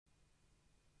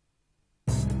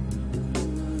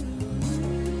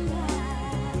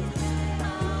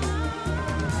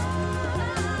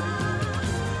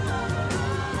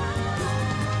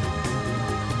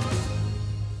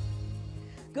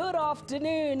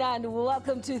afternoon and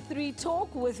welcome to 3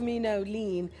 Talk with me,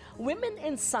 Nolene. Women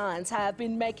in science have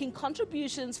been making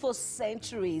contributions for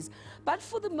centuries, but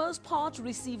for the most part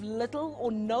receive little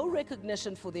or no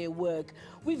recognition for their work.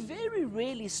 We very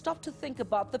rarely stop to think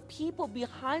about the people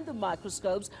behind the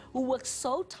microscopes who work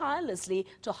so tirelessly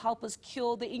to help us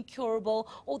cure the incurable,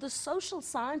 or the social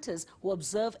scientists who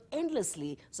observe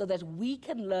endlessly so that we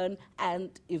can learn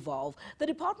and evolve. The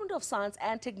Department of Science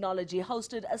and Technology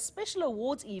hosted a special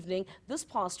awards evening this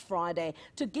past Friday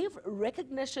to give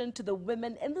recognition to the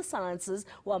women in the sciences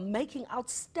who are making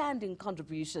outstanding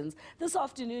contributions. This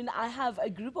afternoon, I have a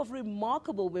group of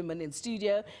remarkable women in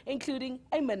studio, including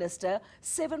a minister,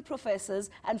 7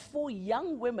 professors, and 4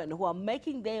 young women who are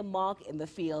making their mark in the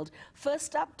field.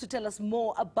 First up, to tell us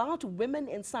more about Women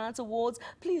in Science Awards,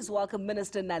 please welcome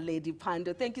Minister Naledi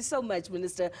Pandor. Thank you so much,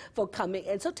 Minister, for coming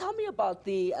in. So tell me about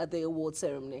the award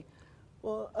ceremony.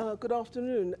 Well, good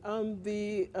afternoon.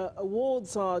 The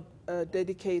awards are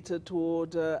dedicated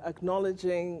toward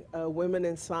acknowledging women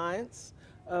in science,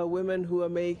 women who are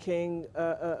making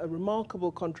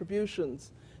remarkable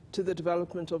contributions to the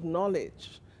development of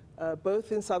knowledge,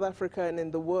 both in South Africa and in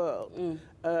the world,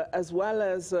 as well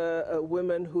as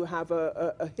women who have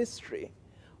a history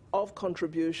of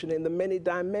contribution in the many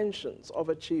dimensions of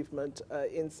achievement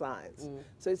in science.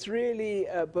 So it's really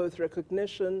both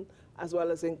recognition as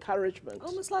well as encouragement.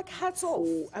 Almost like hats off.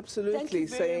 Absolutely. Thank you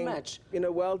very much.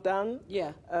 Well done.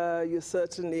 Yeah. You're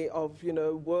certainly of,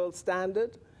 world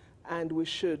standard, and we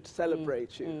should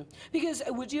celebrate you. Because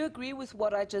would you agree with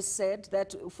what I just said,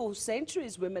 that for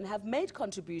centuries women have made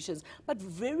contributions, but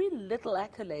very little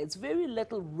accolades, very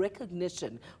little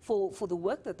recognition for the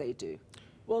work that they do?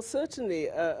 Well, certainly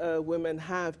women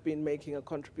have been making a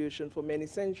contribution for many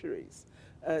centuries.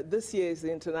 This year is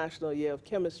the International Year of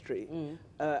Chemistry,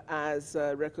 as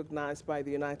recognized by the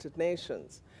United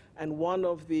Nations. And one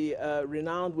of the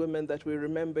renowned women that we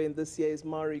remember in this year is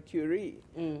Marie Curie,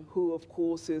 who, of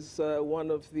course, is one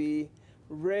of the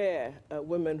rare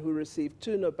women who received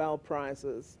 2 Nobel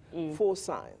Prizes for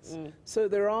science. So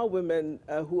there are women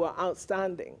who are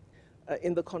outstanding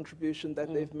in the contribution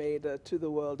that they've made to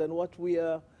the world. And what we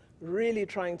are really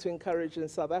trying to encourage in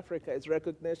South Africa is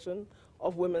recognition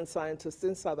of women scientists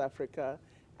in South Africa,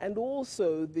 and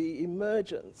also the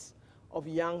emergence of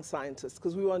young scientists,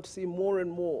 because we want to see more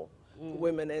and more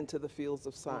women enter the fields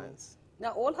of science.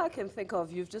 Now, all I can think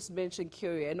of, you've just mentioned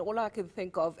Curie, and all I can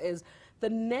think of is the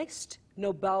next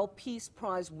Nobel Peace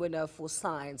Prize winner for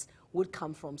science would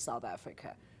come from South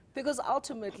Africa. Because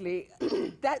ultimately,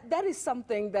 that is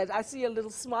something that I see a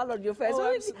little smile on your face.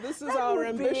 Oh, this is our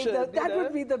ambition. That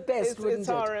would be the best, wouldn't it? It's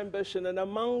our ambition. And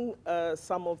among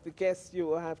some of the guests you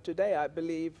will have today, I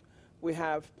believe we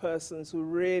have persons who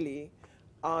really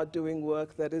are doing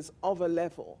work that is of a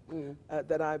level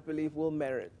that I believe will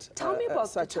merit Tell me about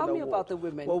such an award. About the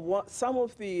women. Well, some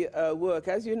of the work,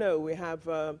 as you know, we have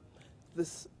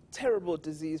this terrible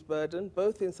disease burden,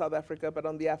 both in South Africa but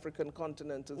on the African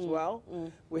continent as well.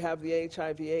 We have the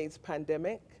HIV/AIDS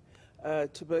pandemic,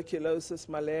 tuberculosis,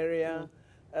 malaria,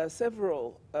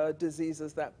 several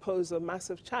diseases that pose a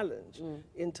massive challenge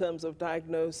in terms of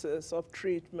diagnosis, of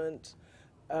treatment,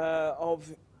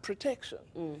 of protection.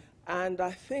 And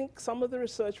I think some of the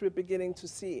research we're beginning to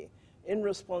see in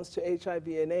response to HIV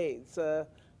and AIDS,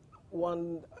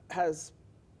 one has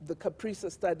the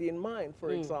CAPRISA study in mind, for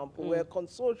example, where a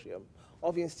consortium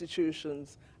of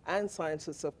institutions and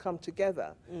scientists have come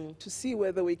together to see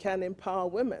whether we can empower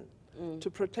women to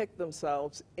protect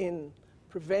themselves in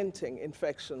preventing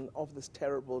infection of this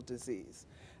terrible disease.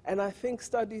 And I think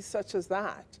studies such as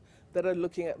that are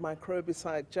looking at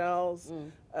microbicide gels,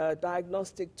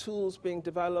 diagnostic tools being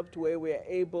developed where we are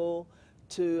able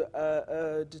to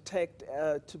detect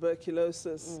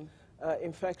tuberculosis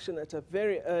infection at a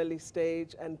very early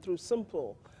stage, and through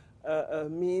simple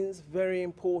means, very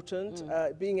important,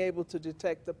 being able to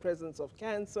detect the presence of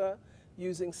cancer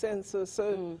using sensors.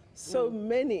 So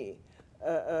many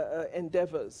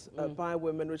endeavors by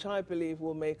women, which I believe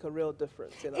will make a real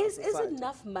difference in our society. Is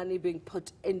enough money being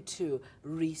put into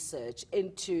research,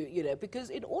 because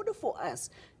in order for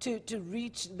us to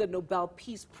reach the Nobel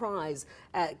Peace Prize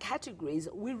categories,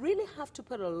 we really have to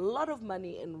put a lot of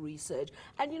money in research.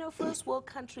 And, first world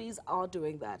countries are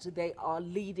doing that. They are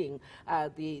leading,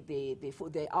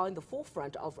 they are in the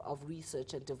forefront of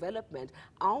research and development.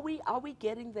 Are we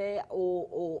getting there,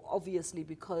 or obviously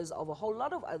because of a whole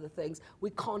lot of other things, we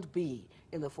can't be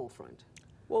in the forefront?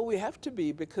 Well, we have to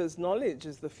be, because knowledge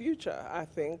is the future. I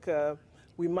think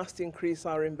we must increase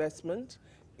our investment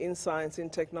in science, in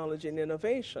technology, and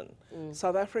innovation.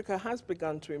 South Africa has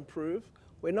begun to improve.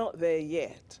 We're not there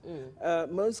yet.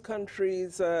 Most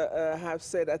countries have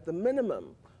said at the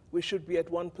minimum we should be at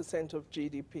 1% of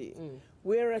GDP.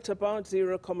 We're at about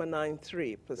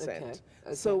 0.93%. Okay.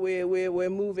 So we're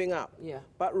moving up. Yeah.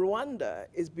 But Rwanda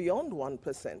is beyond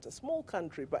 1%, a small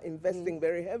country, but investing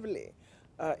very heavily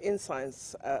in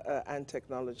science and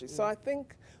technology. So I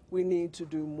think we need to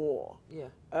do more. Yeah.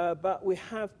 But we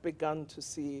have begun to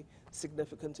see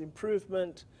significant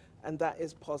improvement, and that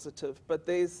is positive. But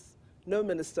there's no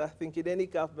minister, I think, in any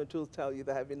government who will tell you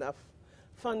they have enough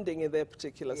funding in their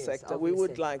particular sector. Obviously. We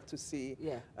would like to see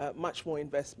much more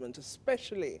investment,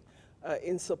 especially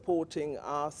in supporting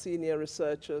our senior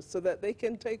researchers so that they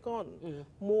can take on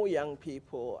more young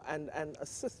people and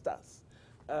assist us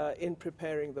in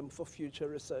preparing them for future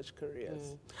research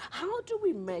careers. How do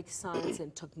we make science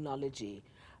and technology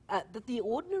that the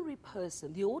ordinary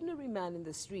person, the ordinary man in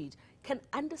the street, can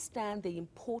understand the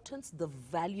importance, the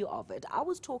value of it? I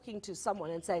was talking to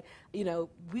someone and say, you know,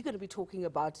 we're going to be talking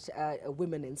about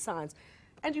women in science.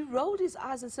 And he rolled his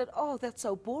eyes and said, oh, that's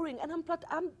so boring. And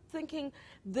I'm thinking,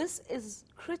 this is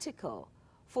critical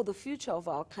for the future of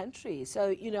our country. So,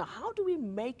 you know, how do we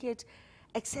make it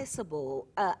accessible,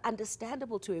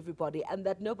 understandable to everybody, and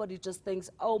that nobody just thinks,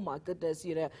 oh my goodness,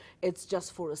 you know, it's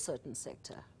just for a certain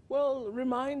sector? Well,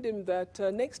 remind him that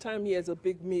next time he has a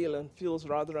big meal and feels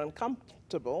rather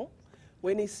uncomfortable,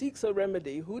 when he seeks a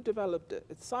remedy, who developed it?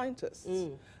 It's scientists.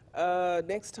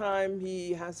 Next time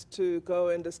he has to go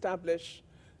and establish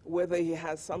whether he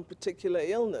has some particular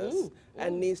illness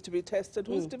and needs to be tested,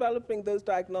 who's developing those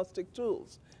diagnostic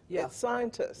tools? It's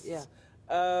scientists.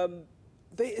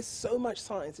 There is so much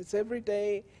science. It's every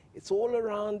day. It's all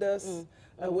around us.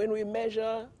 When we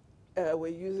measure, we're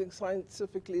using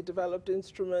scientifically developed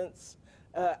instruments.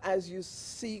 As you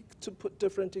seek to put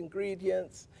different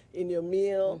ingredients in your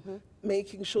meal,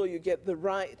 making sure you get the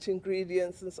right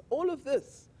ingredients. And so all of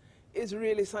this is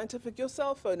really scientific. Your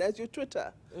cell phone, as your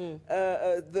Twitter,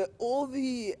 all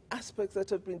the aspects that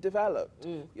have been developed,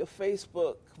 your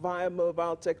Facebook via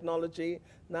mobile technology,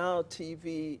 now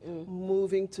TV,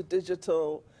 moving to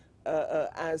digital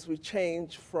as we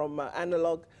change from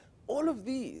analog. All of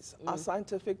these are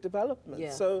scientific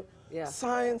developments. So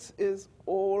science is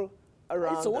all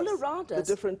around us. It's all around us.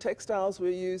 The different textiles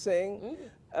we're using, you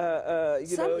know,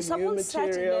 new materials. Sat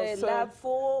in the lab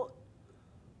for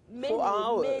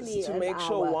hours many to make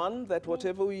sure, one, that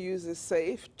whatever we use is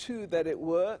safe, two, that it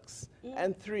works,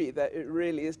 and three, that it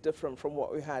really is different from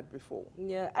what we had before.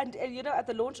 Yeah, and you know, at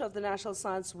the launch of the National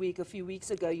Science Week a few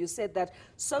weeks ago, you said that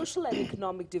social and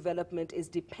economic development is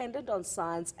dependent on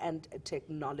science and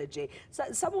technology. So,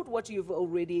 somewhat what you've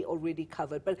already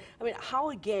covered. But I mean,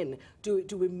 how again do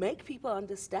we make people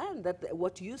understand that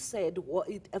what you said,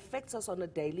 it affects us on a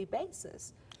daily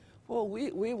basis? Well,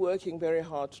 we're working very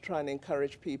hard to try and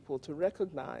encourage people to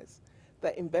recognize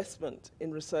that investment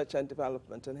in research and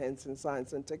development, and hence in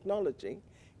science and technology,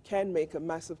 can make a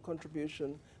massive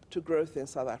contribution to growth in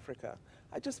South Africa.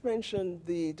 I just mentioned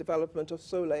the development of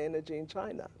solar energy in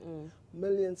China.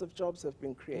 Millions of jobs have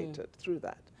been created through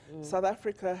that. South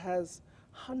Africa has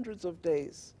hundreds of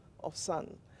days of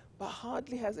sun, but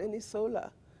hardly has any solar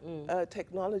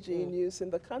technology in use in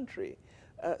the country.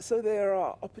 So there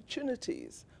are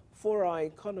opportunities for our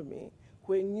economy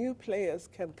where new players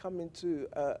can come into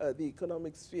the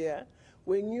economic sphere,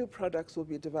 where new products will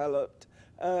be developed.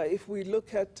 If we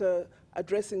look at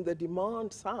addressing the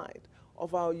demand side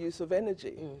of our use of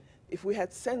energy, if we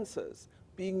had sensors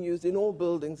being used in all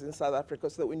buildings in South Africa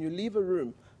so that when you leave a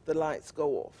room, the lights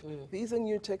go off. These are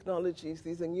new technologies,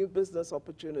 these are new business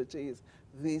opportunities,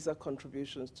 these are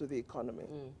contributions to the economy.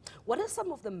 What are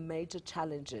some of the major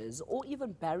challenges or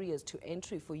even barriers to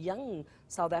entry for young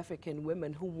South African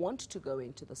women who want to go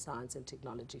into the science and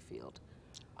technology field?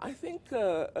 I think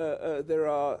there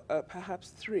are perhaps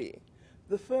three.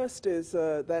 The first is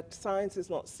that science is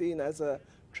not seen as a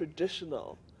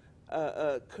traditional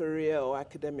career or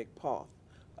academic path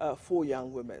for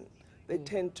young women. They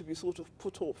tend to be sort of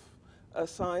put off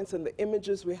science, and the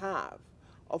images we have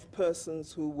of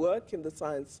persons who work in the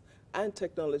science and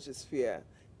technology sphere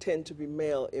tend to be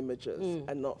male images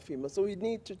and not female. So we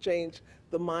need to change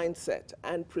the mindset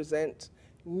and present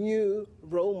new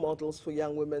role models for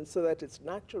young women so that it's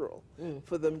natural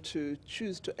for them to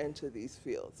choose to enter these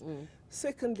fields.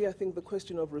 Secondly, I think the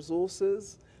question of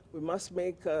resources. We must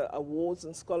make awards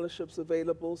and scholarships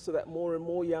available so that more and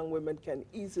more young women can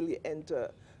easily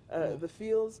enter the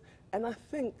fields. And I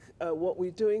think what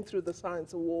we're doing through the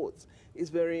Science Awards is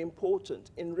very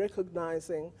important in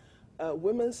recognizing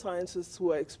women scientists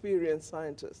who are experienced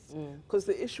scientists. Because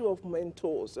the issue of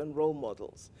mentors and role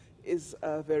models is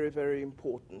very, very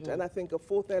important. And I think a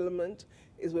fourth element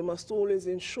is we must always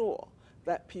ensure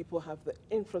that people have the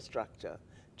infrastructure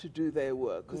to do their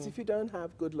work. Because if you don't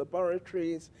have good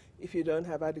laboratories, if you don't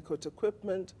have adequate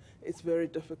equipment, it's very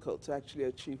difficult to actually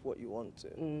achieve what you want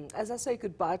to. As I say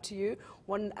goodbye to you,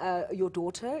 your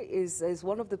daughter is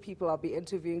one of the people I'll be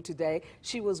interviewing today.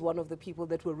 She was one of the people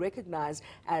that were recognized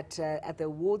at the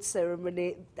awards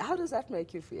ceremony. How does that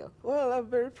make you feel? Well, I'm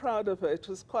very proud of her. It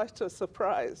was quite a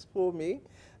surprise for me.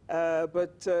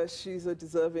 But she's a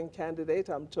deserving candidate,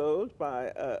 I'm told,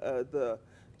 by the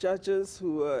judges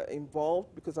who were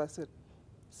involved, because I said,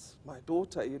 it's my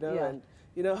daughter, you know, and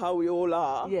you know how we all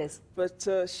are. Yes. But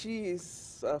she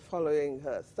is following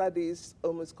her studies,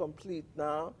 almost complete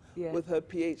now, with her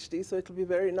PhD, so it'll be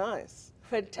very nice.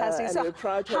 Fantastic. And so we're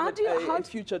proud to have a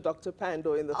future Dr.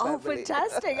 Pando in the family. Oh,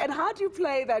 fantastic. And how do you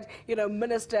play that, you know,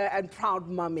 minister and proud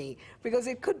mummy? Because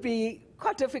it could be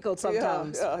quite difficult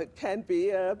sometimes. Yeah, it can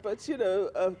be. But, you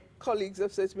know, colleagues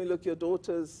have said to me, look, your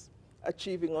daughter's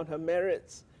achieving on her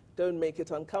merits. Don't make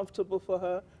it uncomfortable for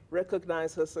her.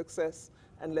 Recognize her success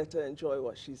and let her enjoy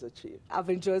what she's achieved. I've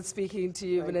enjoyed speaking to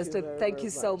you, Minister. Thank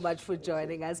you so much for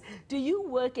joining us. Do you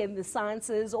work in the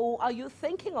sciences, or are you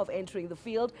thinking of entering the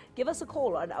field? Give us a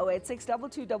call on 086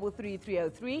 2233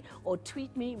 303 or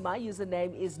tweet me. My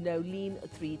username is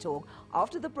Nolene3Talk.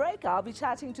 After the break, I'll be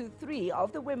chatting to 3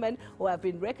 of the women who have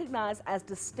been recognized as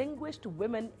distinguished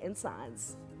women in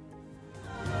science.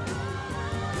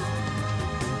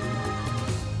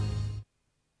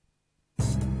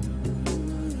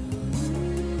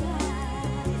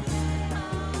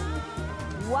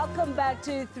 Welcome back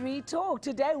to 3 Talk.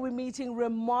 Today we're meeting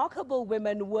remarkable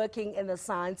women working in the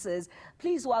sciences.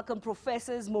 Please welcome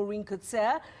Professors Maureen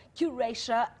Coetzee,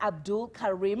 Quraisha Abdul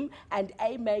Karim, and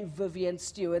Aimee Vivian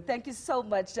Stewart. Thank you so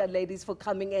much, ladies, for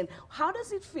coming in. How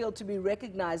does it feel to be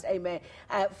recognized, Aimee,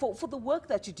 for the work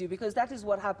that you do? Because that is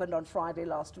what happened on Friday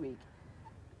last week.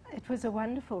 It was a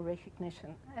wonderful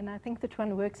recognition, and I think that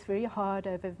one works very hard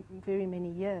over very many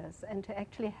years, and to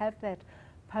actually have that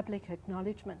public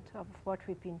acknowledgement of what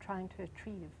we've been trying to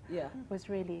achieve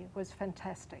was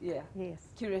fantastic. Yeah. Yes.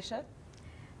 Quraisha?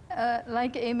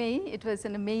 Like Aimee, it was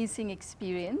an amazing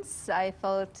experience. I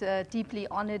felt deeply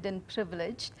honored and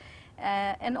privileged,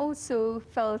 and also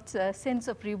felt a sense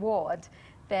of reward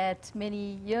that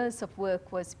many years of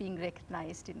work was being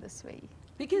recognized in this way.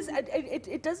 Because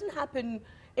it doesn't happen,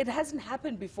 it hasn't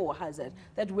happened before, has it?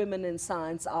 That women in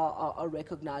science are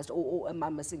recognized, or am I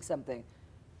missing something?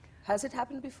 Has it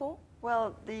happened before?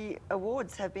 Well, the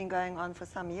awards have been going on for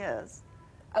some years.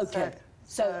 Okay.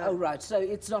 So right. So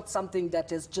it's not something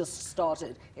that has just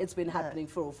started. It's been happening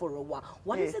for a while.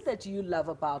 What is it that you love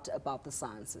about the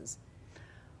sciences?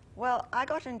 Well, I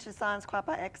got into science quite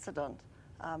by accident.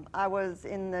 I was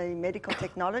in the medical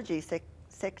technology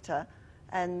sector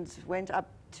and went up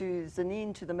to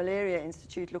Zanin, to the Malaria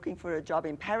Institute, looking for a job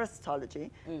in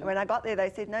parasitology. And when I got there, they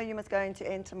said, no, you must go into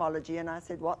entomology. And I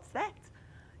said, what's that?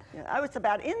 You know, oh, it's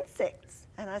about insects.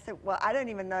 And I said, well, I don't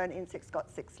even know an insect's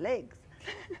got 6 legs.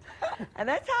 And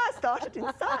that's how I started in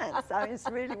science. I mean, it's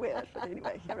really weird, but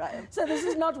anyway, here I am. So this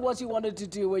is not what you wanted to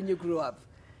do when you grew up?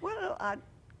 Well, I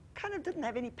kind of didn't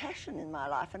have any passion in my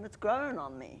life, and it's grown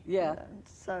on me. Yeah. You know,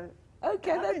 so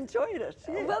okay, I enjoyed it.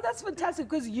 Yeah. Well, that's fantastic,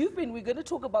 because we're going to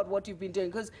talk about what you've been doing,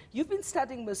 because you've been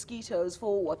studying mosquitoes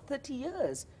for, what, 30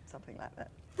 years? Something like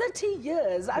that. 30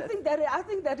 years. I think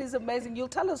that is amazing. You'll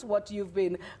tell us what you've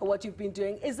been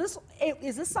doing. Is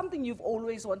this something you've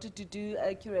always wanted to do,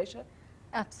 Quraisha?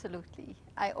 Absolutely.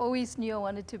 I always knew I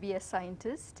wanted to be a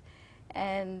scientist,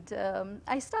 and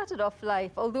I started off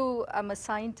life, although I'm a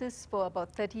scientist for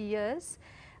about 30 years,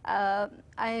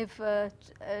 I've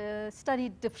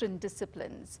studied different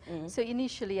disciplines. So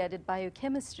initially I did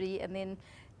biochemistry, and then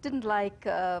didn't like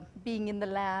being in the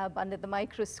lab under the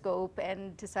microscope,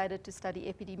 and decided to study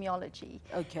epidemiology.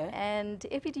 Okay. And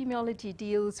epidemiology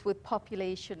deals with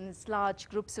populations, large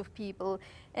groups of people,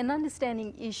 and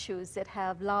understanding issues that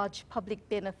have large public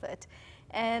benefit.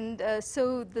 And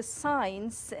so the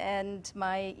science and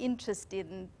my interest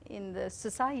in the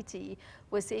society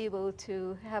was able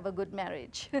to have a good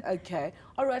marriage. Okay.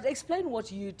 All right. Explain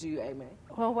what you do, Aimee.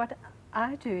 Well, what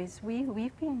I do is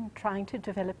we've been trying to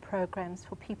develop programs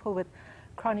for people with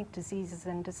chronic diseases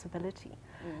and disability,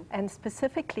 and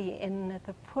specifically in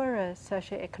the poorer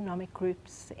socioeconomic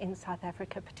groups in South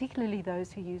Africa, particularly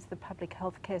those who use the public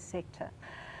healthcare sector.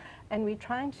 And we're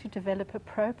trying to develop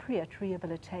appropriate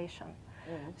rehabilitation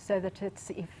so that it's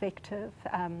effective,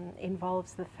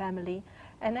 involves the family,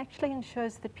 and actually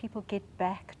ensures that people get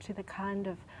back to the kind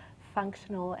of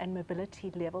functional and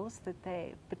mobility levels that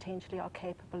they potentially are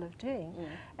capable of doing,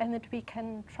 and that we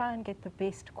can try and get the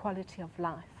best quality of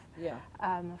life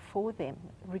for them,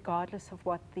 regardless of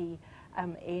what the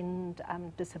end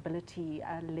disability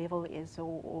level is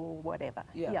or whatever.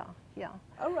 Yeah.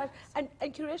 All right. And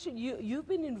Qureshi, you've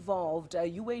been involved.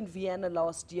 You were in Vienna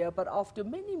last year, but after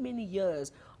many, many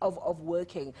years of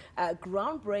working,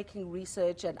 groundbreaking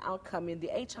research and outcome in the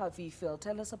HIV field.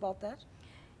 Tell us about that.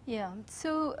 Yeah.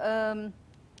 So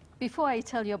before I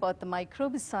tell you about the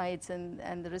microbicides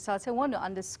and the results, I want to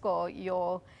underscore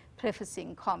your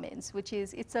prefacing comments, which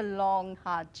is it's a long,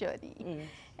 hard journey.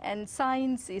 And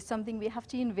science is something we have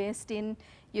to invest in.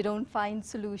 You don't find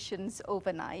solutions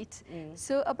overnight.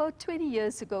 So about 20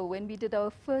 years ago, when we did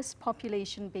our first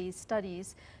population-based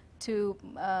studies to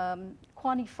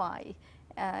quantify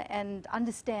and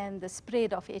understand the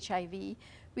spread of HIV,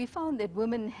 we found that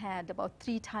women had about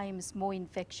 3 times more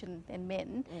infection than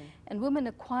men, and women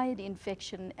acquired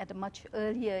infection at a much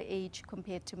earlier age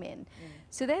compared to men.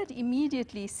 So that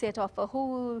immediately set off a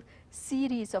whole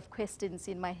series of questions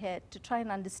in my head to try and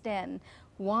understand,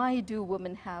 why do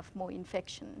women have more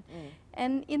infection?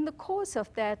 And in the course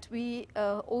of that, we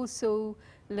also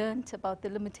learned about the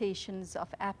limitations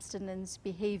of abstinence,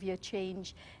 behavior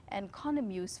change, and condom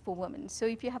use for women. So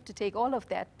if you have to take all of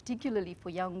that, particularly for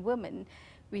young women,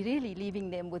 we're really leaving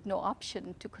them with no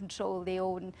option to control their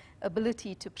own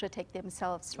ability to protect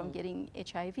themselves from getting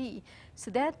HIV.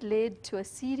 So that led to a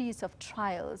series of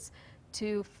trials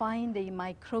to find a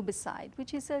microbicide,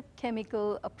 which is a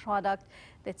chemical, a product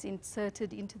that's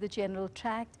inserted into the genital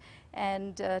tract,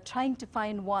 and trying to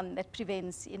find one that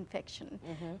prevents infection.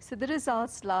 So the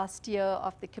results last year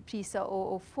of the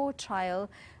CAPRISA 004 trial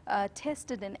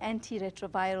tested an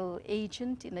antiretroviral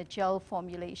agent in a gel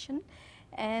formulation.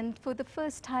 And for the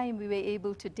first time, we were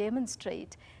able to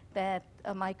demonstrate that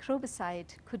a microbicide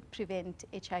could prevent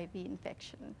HIV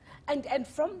infection. And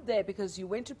from there, because you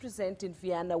went to present in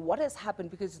Vienna, what has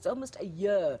happened? Because it's almost a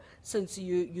year since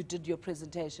you did your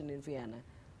presentation in Vienna.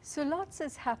 So lots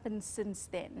has happened since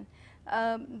then.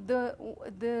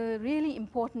 The really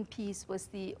important piece was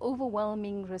the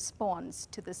overwhelming response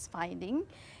to this finding.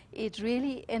 It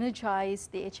really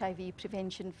energized the HIV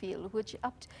prevention field, which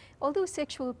although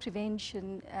sexual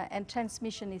prevention and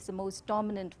transmission is the most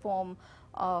dominant form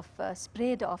of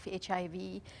spread of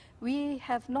HIV, we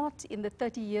have not, in the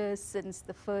 30 years since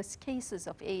the first cases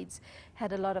of AIDS,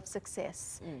 had a lot of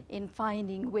success in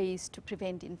finding ways to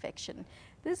prevent infection.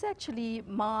 This actually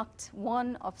marked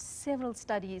one of several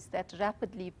studies that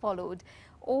rapidly followed,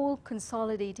 all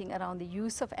consolidating around the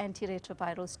use of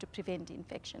antiretrovirals to prevent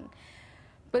infection.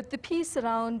 But the piece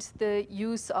around the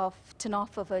use of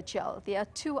tenofovir gel, there are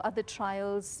 2 other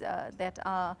trials that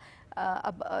are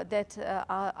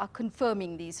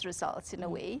confirming these results in a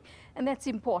way. And that's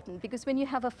important, because when you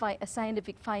have a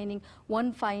scientific finding,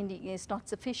 one finding is not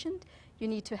sufficient. You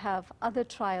need to have other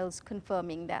trials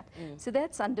confirming that. So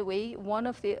that's underway. One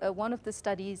of the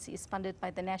studies is funded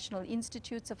by the National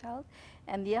Institutes of Health,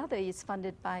 and the other is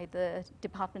funded by the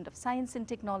Department of Science and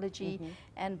Technology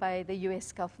and by the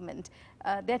US government.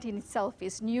 That in itself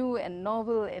is new and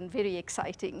novel and very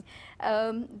exciting.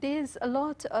 There's a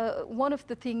lot, one of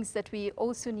the things that we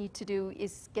also need to do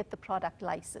is get the product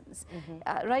licensed.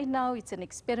 Right now it's an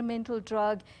experimental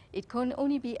drug. It can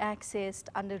only be accessed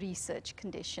under research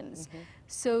conditions.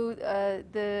 So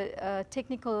the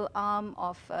technical arm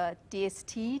of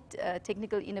DST,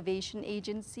 Technical Innovation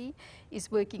Agency,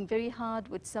 is working very hard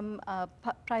with some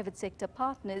private sector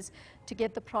partners to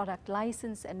get the product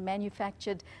licensed and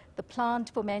manufactured. The plant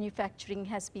for manufacturing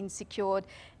has been secured,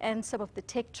 and some of the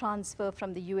tech transfer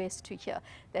from the US to here.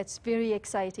 That's very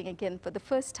exciting. Again, for the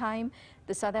first time,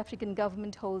 the South African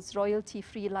government holds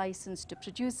royalty-free license to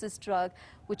produce this drug,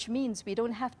 which means we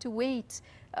don't have to wait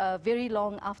very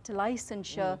long after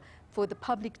licensure for the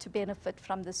public to benefit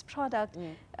from this product.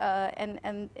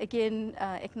 And again,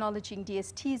 acknowledging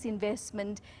DST's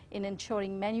investment in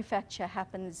ensuring manufacture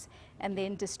happens and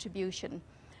then distribution.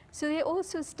 So there are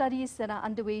also studies that are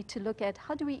underway to look at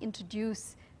how do we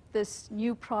introduce this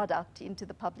new product into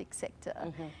the public sector.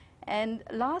 And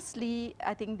lastly,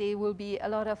 I think there will be a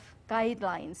lot of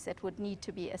guidelines that would need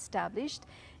to be established.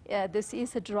 This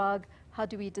is a drug. How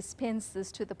do we dispense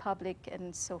this to the public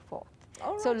and so forth?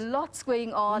 Right. So lots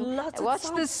going on. Watch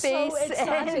this space. So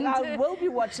exciting. I will be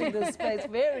watching this space.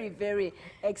 Very, very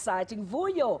exciting.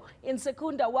 Vuyo in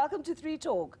Secunda, welcome to 3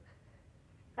 Talk.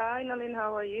 Hi, Nalin,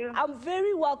 how are you? I'm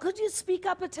very well. Could you speak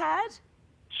up a tad?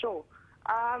 Sure.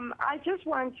 I just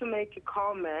want to make a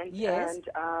comment. Yes.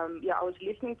 And yeah, I was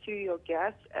listening to your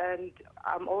guest, and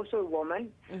I'm also a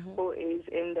woman who is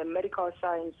in the medical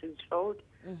sciences field.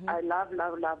 I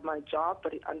love my job,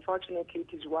 but unfortunately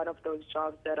it is one of those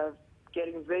jobs that are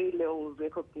getting very little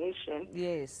recognition.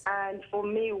 Yes. And for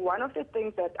me, one of the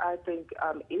things that I think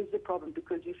is the problem,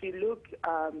 because if you look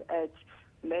at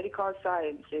medical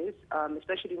sciences,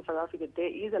 especially in South Africa,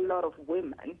 there is a lot of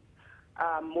women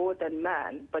more than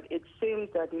men, but it seems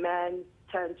that men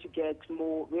tend to get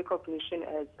more recognition,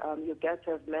 as your guests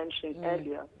have mentioned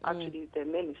earlier, actually the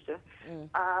minister.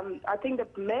 I think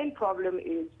the main problem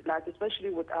is, like, especially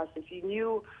with us, if you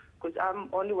knew, because I'm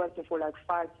only working for like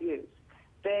 5 years,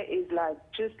 there is like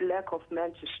just lack of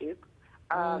mentorship.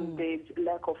 There's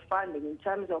lack of funding in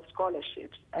terms of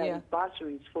scholarships and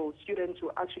bursaries for students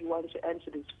who actually want to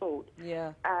enter this field.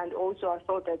 Yeah. And also I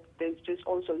thought that there's just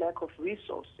also lack of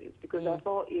resources, because I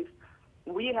thought if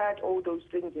we had all those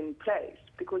things in place,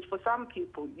 because for some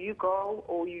people, you go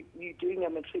or you're doing a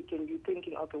matric and you're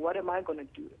thinking, okay, what am I going to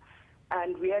do?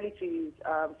 And reality is,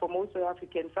 for most South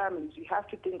African families, you have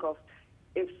to think of,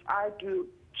 if I do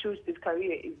choose this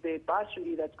career, is the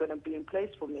bursary that's going to be in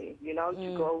place for me, you know,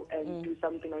 to go and do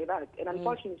something like that. And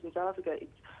unfortunately, in South Africa,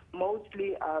 it's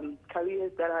mostly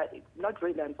careers that are, not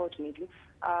really unfortunately,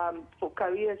 for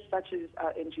careers such as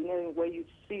engineering, where you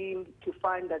seem to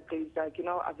find that there's, like, you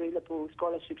know, available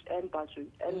scholarships and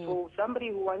bursaries. And for somebody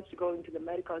who wants to go into the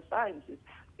medical sciences,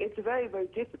 it's very, very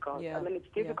difficult. Yeah. I mean, it's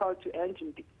difficult to enter.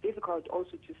 It's difficult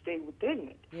also to stay within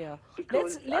it. Yeah.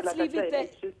 Because, Let's like leave I it said, there.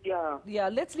 it's just, Yeah,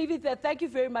 let's leave it there. Thank you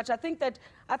very much. I think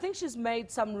she's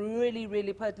made some really,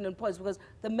 really pertinent points, because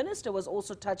the minister was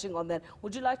also touching on that.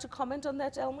 Would you like to comment on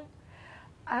that, Elmi?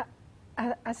 I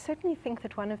certainly think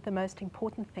that one of the most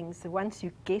important things, that once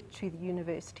you get to the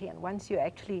university and once you're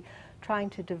actually trying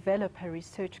to develop a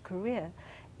research career,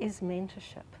 is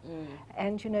mentorship.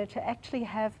 And, you know, to actually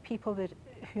have people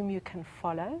whom you can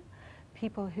follow,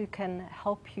 people who can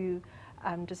help you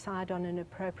decide on an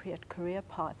appropriate career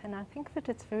path. And I think that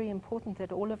it's very important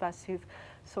that all of us who've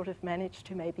sort of managed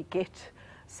to maybe get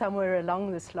somewhere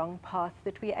along this long path,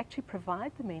 that we actually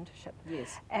provide the mentorship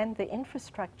and the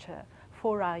infrastructure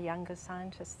for our younger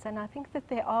scientists. And I think that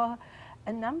there are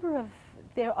a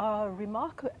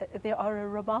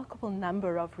remarkable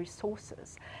number of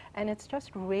resources, and it's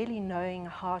just really knowing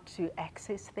how to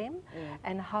access them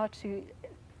and how to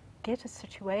get a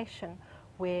situation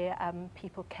where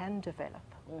people can develop.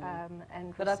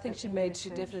 But I think she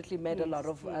definitely made a lot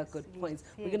of good points.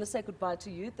 We're going to say goodbye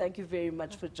to you. Thank you very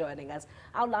much for joining us.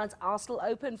 Our lines are still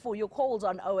open for your calls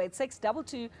on 086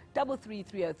 22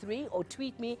 33303, or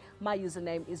tweet me. My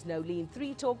username is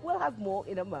Nolene3Talk. We'll have more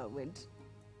in a moment.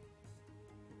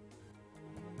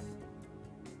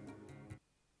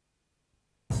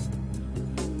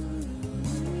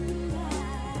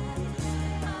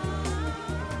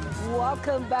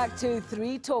 Welcome back to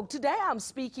 3 Talk. Today I'm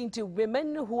speaking to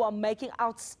women who are making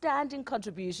outstanding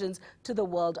contributions to the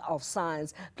world of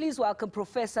science. Please welcome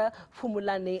Professor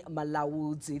Phumulani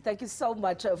Malaudzi. Thank you so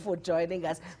much for joining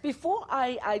us. Before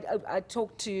I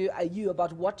talk to you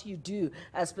about what you do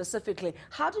specifically,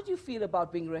 how did you feel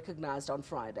about being recognized on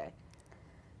Friday?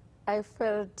 I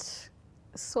felt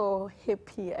so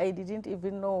happy. I didn't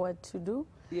even know what to do.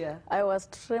 Yeah. I was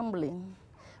trembling,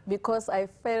 because I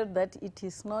felt that it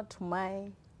is not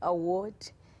my award,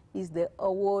 it's the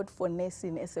award for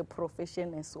nursing as a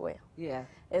profession as well. Yeah.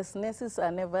 As nurses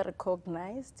are never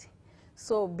recognized,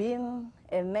 so being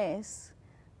a nurse,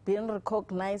 being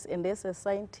recognized, and as a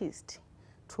scientist,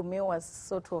 to me was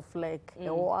sort of like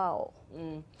a wow.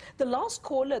 The last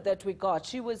caller that we got,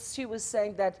 she was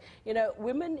saying that, you know,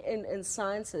 women in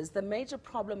sciences, the major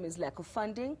problem is lack of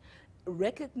funding,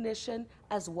 recognition,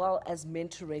 as well as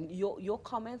mentoring. Your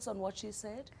comments on what she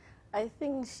said? I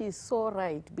think she's so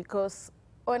right, because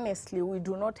honestly, we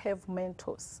do not have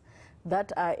mentors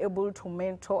that are able to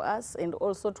mentor us and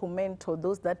also to mentor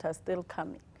those that are still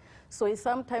coming. So it's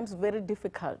sometimes very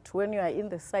difficult when you are in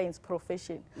the science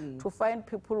profession to find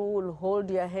people who will hold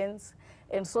your hands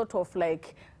and sort of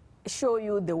like show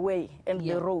you the way and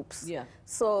the ropes. Yeah.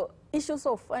 So issues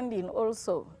of funding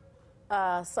also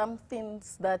some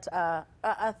things that are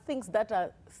things that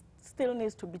are still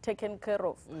needs to be taken care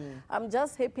of. I'm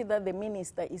just happy that the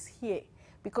minister is here,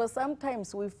 because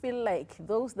sometimes we feel like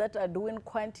those that are doing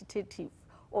quantitative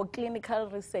or clinical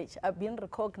research are being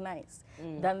recognized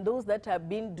than those that are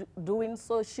doing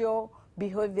social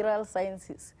behavioral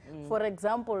sciences. For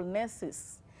example,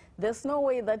 nurses. There's no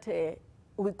way that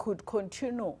we could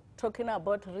continue talking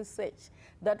about research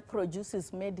that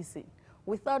produces medicine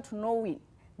without knowing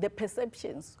the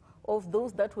perceptions of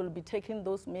those that will be taking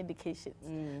those medications.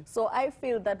 So I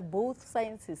feel that both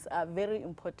sciences are very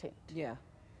important. Yeah.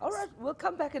 All right, we'll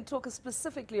come back and talk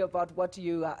specifically about what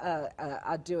you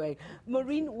are doing.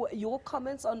 Maureen, your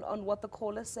comments on what the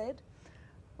caller said?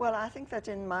 Well, I think that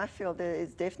in my field there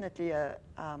is definitely a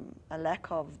lack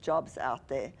of jobs out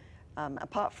there.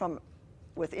 Apart from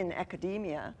within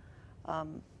academia,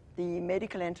 the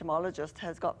medical entomologist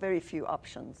has got very few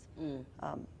options.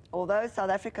 Although South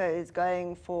Africa is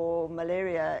going for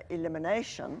malaria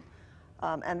elimination,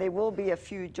 and there will be a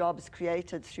few jobs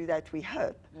created through that, we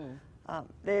hope,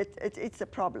 it's a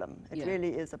problem. It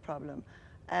really is a problem.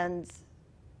 And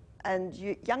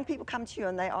young people come to you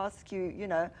and they ask you, you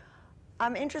know,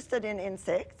 I'm interested in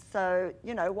insects, so,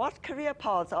 you know, what career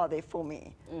paths are there for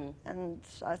me? And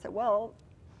I said, well,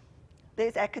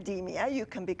 there's academia, you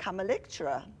can become a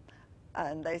lecturer.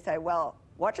 And they say, well,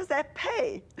 what does that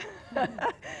pay?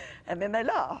 And then they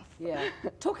laugh. Yeah.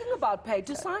 Talking about pay,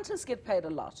 do scientists get paid a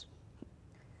lot?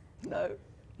 No.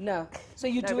 No. So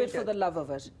you do it for the love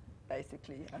of it?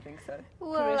 Basically, I think so.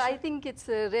 Well, I think it's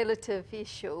a relative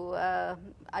issue.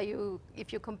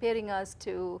 If you're comparing us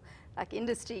to like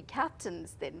industry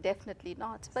captains, then definitely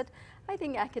not. But I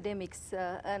think academics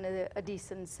earn a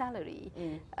decent salary.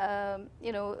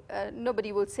 You know,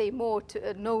 nobody will say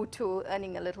no to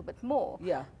earning a little bit more.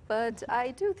 Yeah. But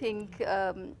I do think,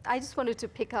 I just wanted to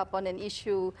pick up on an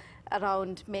issue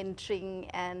around mentoring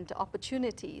and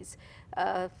opportunities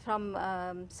from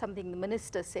something the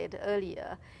minister said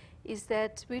earlier, is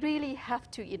that we really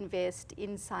have to invest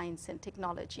in science and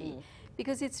technology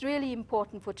because it's really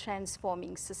important for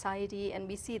transforming society, and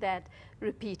we see that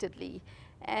repeatedly.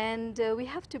 And we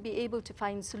have to be able to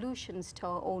find solutions to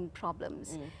our own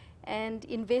problems. And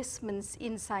investments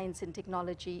in science and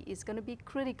technology is going to be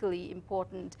critically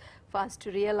important for us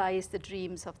to realize the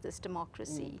dreams of this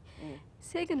democracy.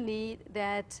 Secondly,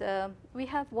 that we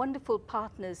have wonderful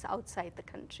partners outside the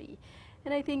country.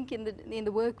 And I think in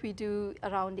the work we do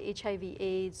around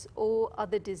HIV/AIDS or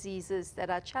other diseases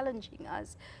that are challenging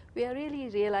us, we are really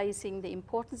realizing the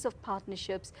importance of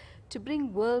partnerships to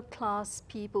bring world-class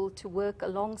people to work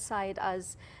alongside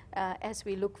us as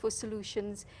we look for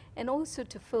solutions, and also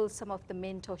to fill some of the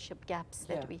mentorship gaps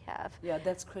that we have. Yeah,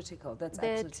 that's critical. That's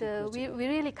absolutely critical. We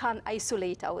really can't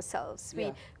isolate ourselves.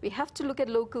 We have to look at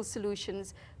local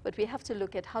solutions, but we have to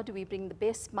look at how do we bring the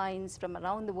best minds from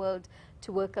around the world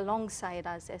to work alongside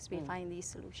us as we find these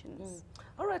solutions.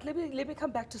 All right, let me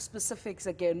come back to specifics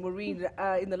again. Maureen,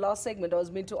 in the last segment, I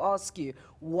was meant to ask you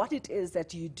what it is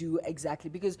that you do exactly,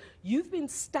 because you've been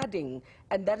studying,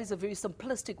 and that is a very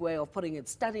simplistic way of putting it,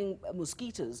 studying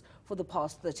mosquitoes for the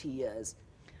past 30 years.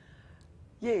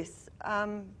 Yes,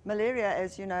 malaria,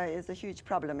 as you know, is a huge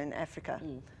problem in Africa.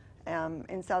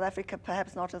 In South Africa,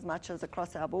 perhaps not as much as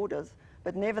across our borders,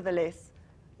 but nevertheless,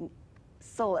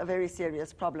 still a very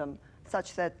serious problem,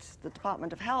 such that the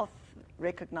Department of Health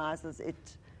recognizes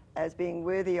it as being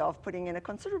worthy of putting in a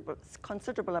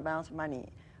considerable amount of money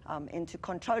into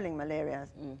controlling malaria.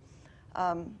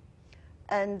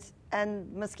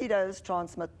 And mosquitoes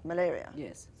transmit malaria.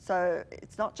 Yes. So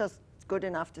it's not just good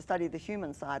enough to study the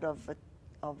human side of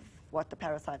what the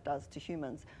parasite does to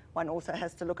humans. One also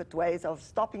has to look at ways of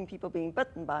stopping people being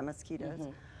bitten by mosquitoes.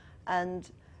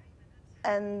 And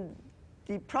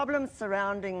the problems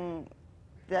surrounding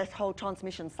that whole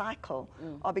transmission cycle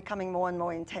are becoming more and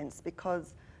more intense,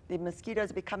 because the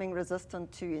mosquitoes are becoming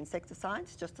resistant to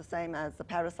insecticides, just the same as the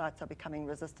parasites are becoming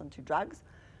resistant to drugs.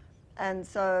 And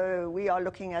so we are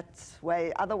looking at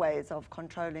other ways of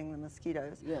controlling the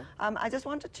mosquitoes. I just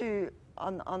wanted to,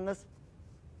 on this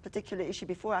particular issue,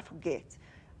 before I forget,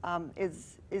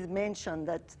 is mention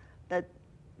that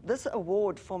this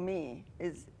award for me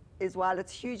is while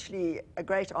it's hugely a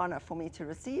great honor for me to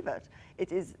receive it,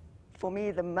 it is for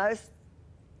me the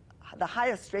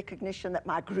highest recognition that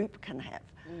my group can have,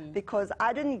 because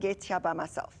I didn't get here by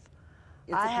myself.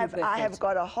 I have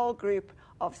got a whole group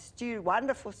of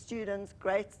wonderful students,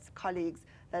 great colleagues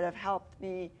that have helped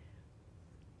me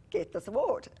get this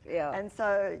award. And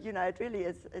so, you know, it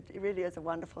really is a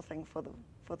wonderful thing for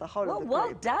the whole of the group.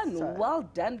 Well done, so, well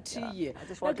done to you. I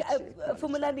just wanted to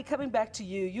Phumulani, coming back to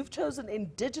you, you've chosen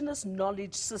indigenous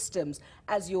knowledge systems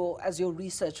as your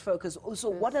research focus. So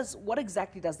what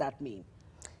exactly does that mean?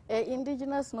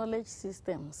 Indigenous knowledge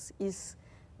systems is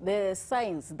the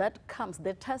science that comes,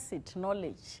 the tacit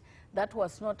knowledge that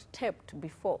was not tapped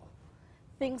before,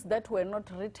 things that were not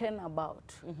written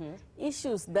about,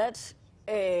 issues that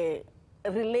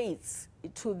relates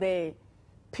to the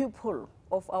people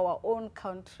of our own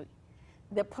country,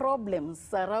 the problems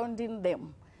surrounding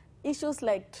them, issues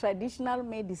like traditional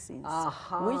medicines,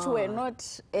 which were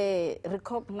not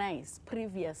recognized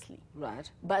previously. Right.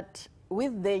 But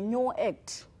with the new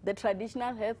act, the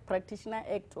Traditional Health Practitioner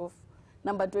Act of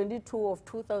number 22 of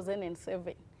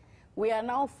 2007, we are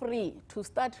now free to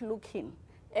start looking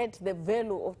at the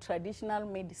value of traditional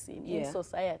medicine in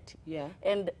society.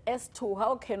 And as to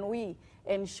how can we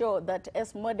ensure that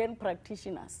as modern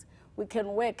practitioners, we can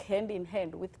work hand in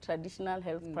hand with traditional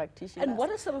health practitioners. And what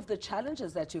are some of the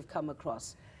challenges that you've come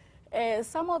across?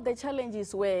 Some of the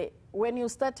challenges were when you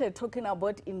started talking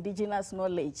about indigenous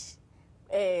knowledge,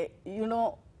 you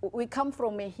know, we come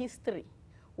from a history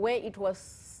where it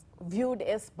was viewed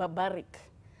as barbaric.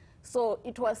 So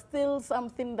it was still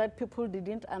something that people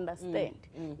didn't understand.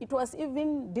 It was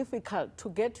even difficult to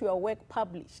get your work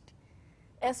published,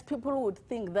 as people would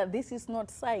think that this is not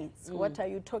science. What are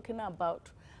you talking about?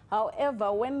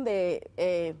 However, when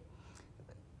the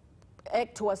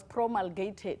Act was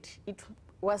promulgated, it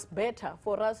was better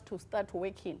for us to start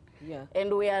working.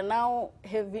 And we are now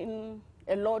having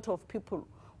a lot of people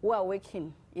who are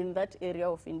working in that area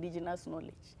of indigenous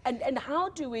knowledge. And how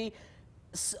do we,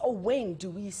 or when do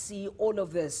we see all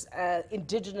of this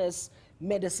indigenous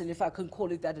medicine, if I can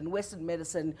call it that, and Western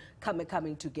medicine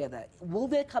coming together? Will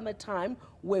there come a time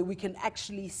where we can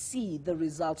actually see the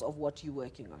results of what you're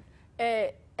working on?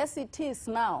 As it is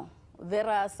now, there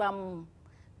are some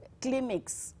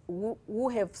clinics who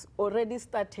have already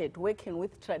started working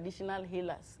with traditional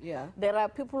healers. There are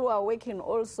people who are working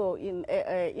also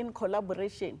in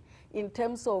collaboration in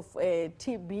terms of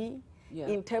TB,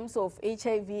 in terms of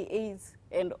HIV/AIDS,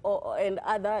 and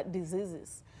other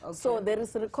diseases. So there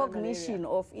is recognition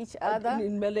of each other.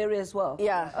 In malaria as well?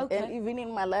 And even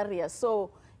in malaria.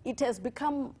 So it has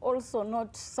become also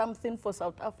not something for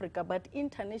South Africa, but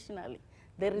internationally,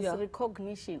 there is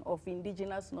recognition of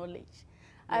indigenous knowledge.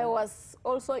 I was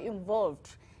also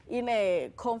involved in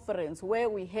a conference where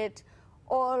we had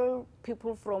all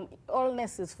people from, all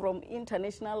nurses from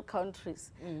international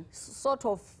countries, sort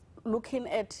of looking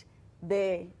at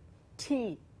the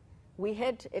tea. We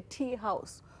had a tea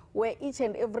house where each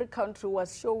and every country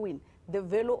was showing the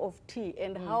value of tea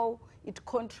and how it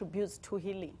contributes to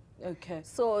healing.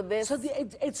 So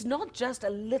it's not just a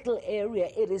little area,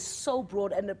 it is so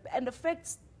broad and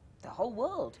affects the whole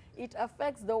world. It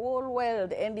affects the whole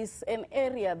world, and it's an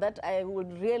area that I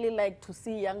would really like to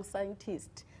see young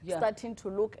scientists starting to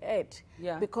look at.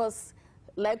 Because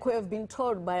like we have been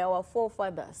told by our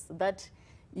forefathers, that,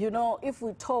 you know, if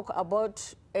we talk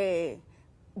about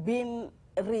being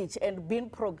rich and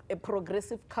being a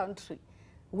progressive country,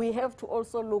 we have to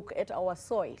also look at our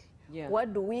soil.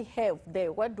 What do we have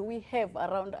there? What do we have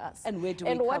around us? And where do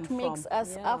we come from? And what from? makes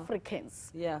us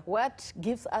Africans? What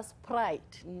gives us pride?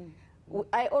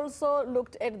 I also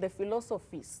looked at the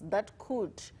philosophies that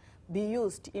could be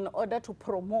used in order to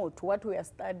promote what we are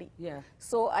studying.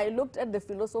 So I looked at the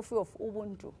philosophy of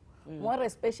Ubuntu, more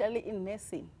especially in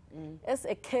nursing, as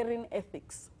a caring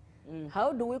ethics.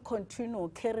 How do we continue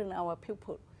caring our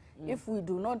people if we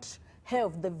do not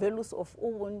have the values of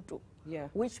Ubuntu,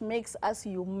 which makes us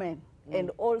human,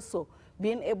 and also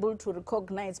being able to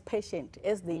recognize patients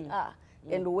as they are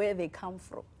and where they come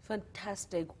from?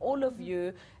 Fantastic. All of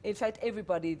you, in fact,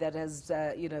 everybody that has,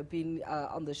 you know, been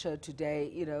on the show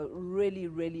today, you know, really,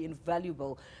 really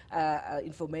invaluable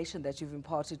information that you've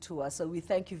imparted to us. So we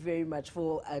thank you very much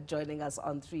for joining us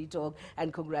on 3 Talk,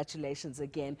 and congratulations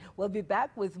again. We'll be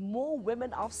back with more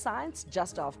Women of Science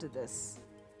just after this.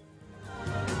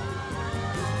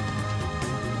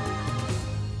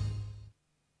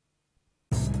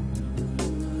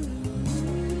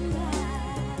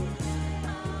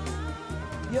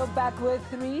 You're back with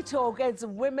 3 Talk. It's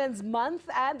Women's Month,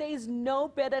 and there is no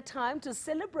better time to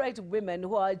celebrate women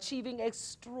who are achieving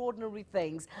extraordinary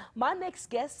things. My next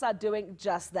guests are doing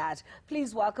just that.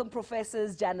 Please welcome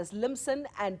Professors Janice Limson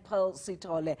and Pearl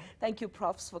Sithole. Thank you,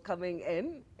 Profs, for coming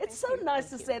in. It's so nice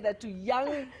to say that to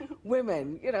young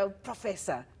women, you know,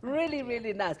 Professor. Really,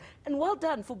 really nice. And well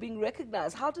done for being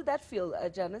recognized. How did that feel,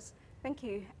 Janice? Thank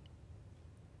you.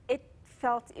 It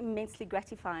felt immensely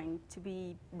gratifying to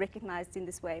be recognized in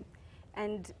this way.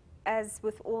 And as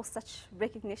with all such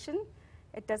recognition,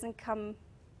 it doesn't come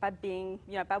by being,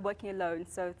 you know, by working alone.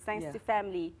 So thanks to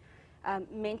family,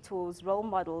 mentors, role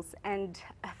models, and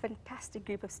a fantastic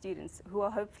group of students who are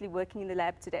hopefully working in the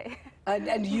lab today.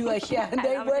 And you are here, and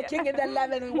they're working in the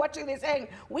lab and watching this saying,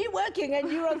 we're working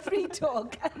and you're on 3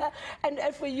 Talk. and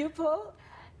for you, Paul?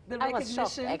 The I was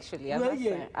shocked, actually.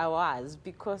 I was,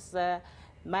 because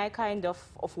my kind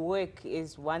of work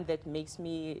is one that makes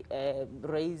me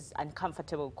raise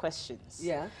uncomfortable questions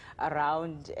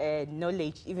around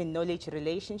knowledge, even knowledge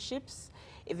relationships,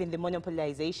 even the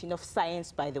monopolization of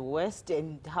science by the West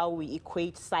and how we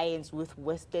equate science with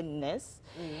Westernness.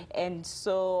 And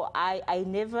so I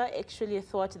never actually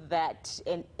thought that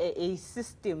a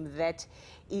system that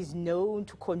is known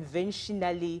to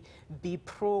conventionally be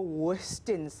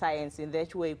pro-Western science in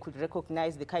that way could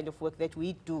recognize the kind of work that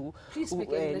we do. Please speak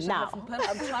English. now.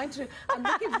 I'm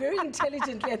looking very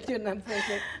intelligently at you and I'm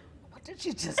thinking, what did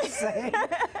she just say?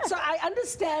 So I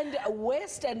understand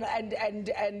West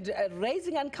and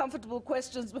raising uncomfortable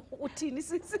questions. I'm not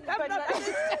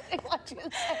understanding what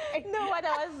you're saying.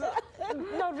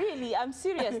 No, really, I'm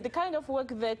serious. The kind of work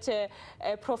that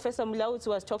Professor Mulaudzi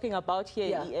was talking about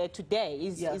here today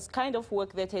is kind of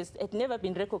work that had never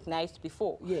been recognized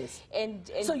before. Yes. And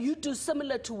so you do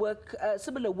similar work,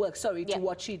 to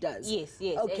what she does? Yes.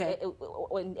 Okay.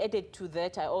 And added to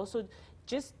that, I also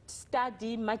just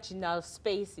study marginal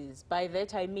spaces. By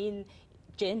that I mean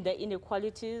gender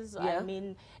inequalities, I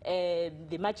mean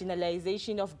the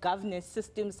marginalization of governance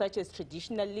systems such as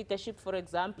traditional leadership, for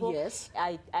example. Yes.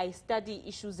 I study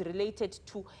issues related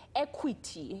to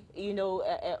equity, you know,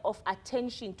 of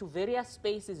attention to various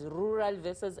spaces, rural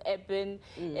versus urban,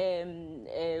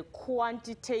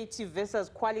 quantitative versus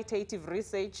qualitative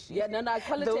research. Yeah,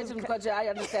 qualitative, because I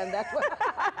understand that one.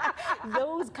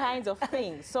 Those kinds of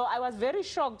things. So I was very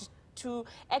shocked to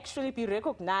actually be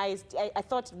recognized. I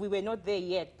thought we were not there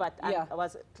yet, but I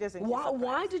was pleasantly surprised.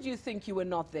 Why did you think you were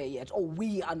not there yet, or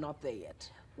we are not there yet?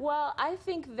 Well, I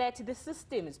think that the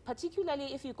systems,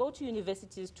 particularly if you go to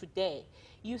universities today,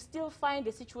 you still find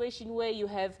a situation where you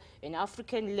have an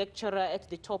African lecturer at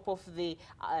the top of the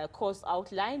course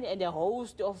outline and a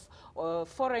host of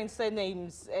foreign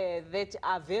surnames that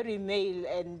are very male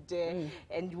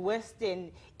and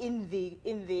Western in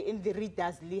the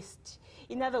readers list.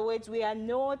 In other words, we are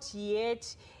not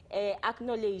yet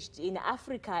acknowledged in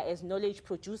Africa as knowledge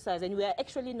producers, and we are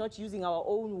actually not using our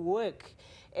own work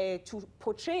to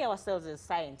portray ourselves as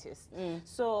scientists.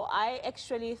 So I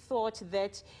actually thought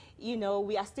that, you know,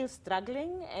 we are still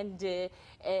struggling, and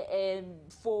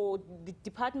for the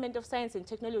Department of Science and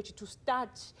Technology to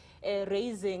start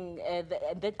raising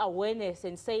that awareness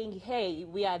and saying, hey,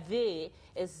 we are there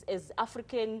as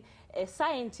African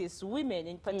scientists, women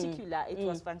in particular, it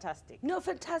was fantastic. No,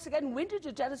 fantastic. And when did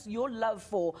you tell us your love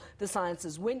for the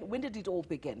sciences? When did it all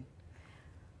begin?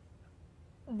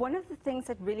 One of the things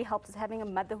that really helped is having a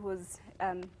mother who was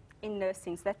in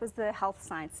nursing. So that was the health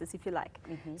sciences, if you like.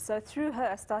 So through her,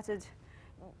 I started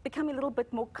becoming a little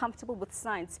bit more comfortable with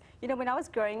science. You know, when I was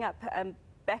growing up,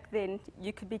 back then,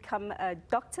 you could become a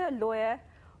doctor, lawyer,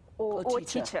 or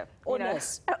teacher. Or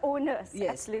nurse. Or nurse,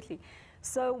 yes. Absolutely.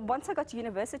 So once I got to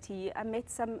university, I met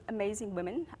some amazing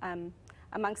women.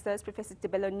 Amongst those, Professor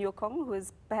Tebelo Nyokong, who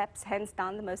is perhaps hands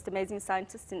down the most amazing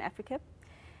scientist in Africa.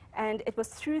 And it was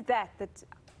through that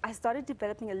I started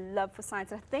developing a love for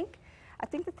science. And I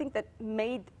think the thing that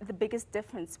made the biggest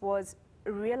difference was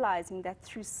realizing that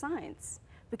through science,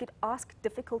 we could ask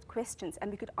difficult questions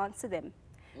and we could answer them.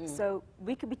 So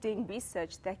we could be doing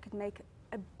research that could make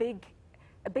a big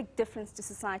difference to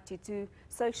society, to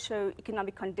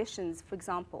socio-economic conditions, for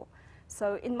example.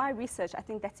 So in my research, I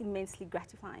think that's immensely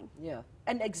gratifying. Yeah.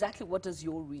 And exactly what does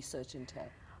your research entail?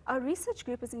 Our research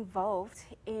group is involved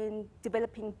in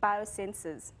developing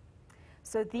biosensors.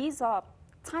 So these are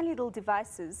tiny little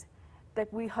devices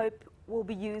that we hope will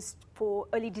be used for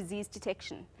early disease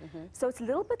detection. So it's a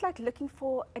little bit like looking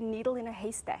for a needle in a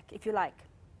haystack, if you like.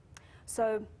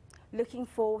 So looking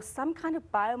for some kind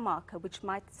of biomarker which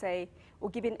might say, or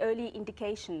give an early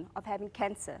indication of having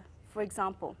cancer, for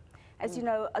example. As you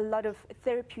know, a lot of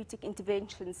therapeutic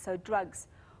interventions, so drugs,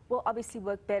 will obviously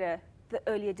work better the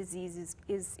earlier disease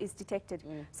is detected.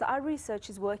 So our research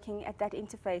is working at that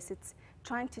interface. It's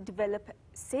trying to develop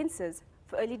sensors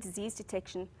for early disease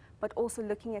detection, but also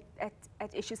looking at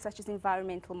issues such as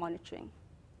environmental monitoring.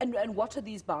 And what are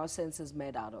these biosensors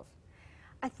made out of?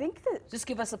 I think that... Just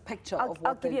give us a picture of what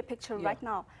I'll give you a picture right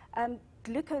now.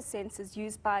 Glucose sensors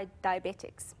used by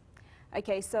diabetics.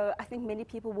 Okay, so I think many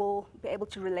people will be able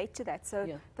to relate to that.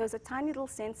 So those are tiny little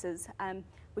sensors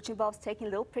which involves taking a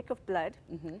little prick of blood,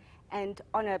 and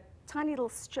on a tiny little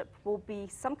strip will be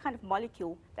some kind of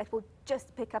molecule that will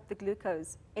just pick up the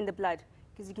glucose in the blood,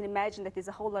 because you can imagine that there's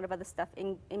a whole lot of other stuff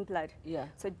in blood.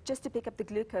 So just to pick up the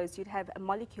glucose, you'd have a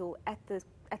molecule at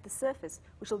the surface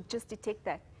which will just detect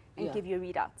that and give you a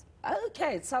readout.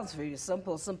 Okay, it sounds very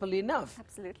simple, simple enough.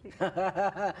 Absolutely.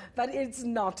 But it's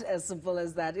not as simple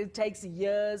as that. It takes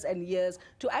years and years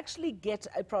to actually get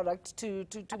a product to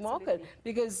market,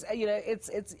 because you know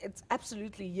it's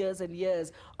absolutely years and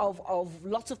years of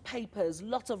lots of papers,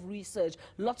 lots of research,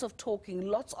 lots of talking,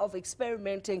 lots of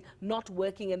experimenting, not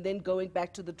working, and then going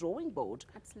back to the drawing board.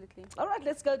 Absolutely. All right,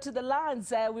 let's go to the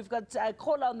lines. We've got a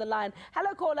caller on the line.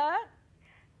 Hello, caller.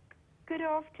 Good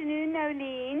afternoon,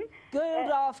 Nolene.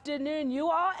 Good afternoon. You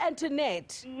are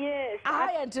Antoinette. Yes.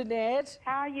 Hi, Antoinette.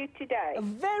 How are you today?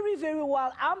 Very, very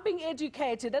well. I'm being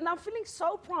educated, and I'm feeling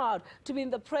so proud to be in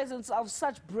the presence of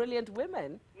such brilliant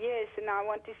women. Yes, and I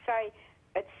want to say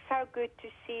it's so good to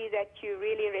see that you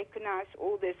really recognize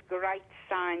all these great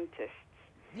scientists.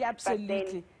 Yeah, absolutely.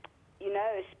 But then, you know,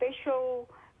 a special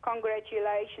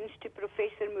congratulations to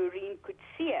Professor Maureen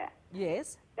Coetzee.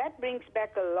 Yes. That brings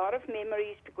back a lot of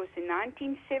memories, because in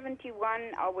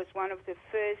 1971 I was one of the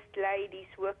first ladies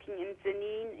working in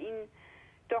Zanin in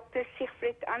Dr.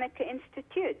 Siegfried Anneke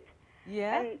Institute.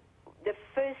 Yeah. And the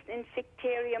first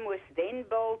insectarium was then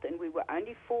built, and we were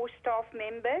only 4 staff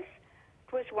members.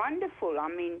 It was wonderful. I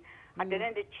mean, I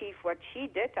didn't achieve what she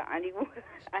did. I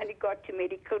only got to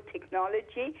medical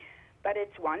technology, but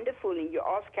it's wonderful. And you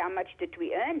ask, how much did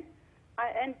we earn?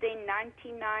 I earned then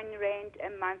 99 Rand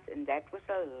a month, and that was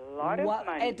a lot of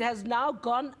money. It has now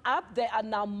gone up. They are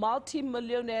now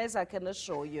multi-millionaires, I can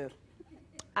assure you.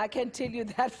 I can tell you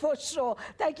that for sure.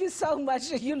 Thank you so much.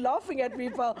 You're laughing at me,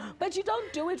 Paul. But you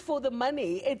don't do it for the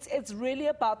money. It's really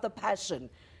about the passion.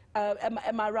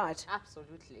 Am I right?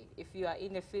 Absolutely. If you are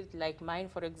in a field like mine,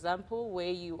 for example,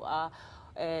 where you are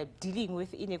dealing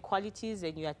with inequalities,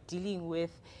 and you are dealing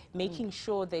with making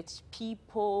sure that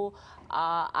people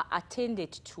are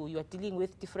attended to. You are dealing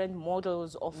with different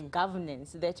models of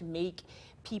governance that make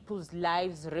people's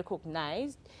lives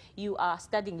recognized. You are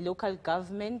studying local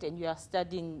government, and you are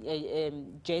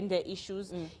studying gender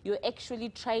issues. You're actually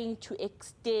trying to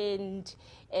extend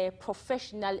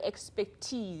professional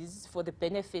expertise for the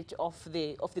benefit of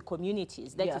the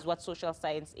communities. That is what social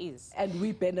science is. And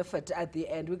we benefit at the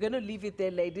end. We're going to leave it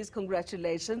there, ladies.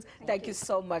 Congratulations. Thank you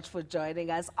so much for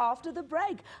joining us. After the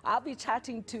break, I'll be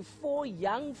chatting to 4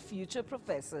 young future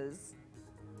professors.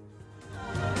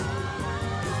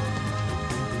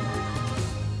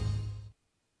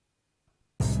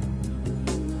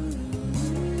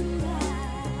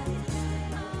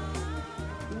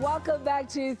 Welcome back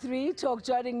to 3 Talk.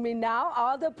 Joining me now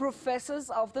are the professors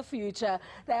of the future.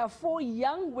 They are 4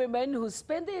 young women who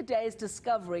spend their days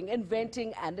discovering,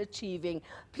 inventing and achieving.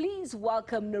 Please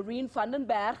welcome Noreen van den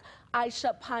Berg,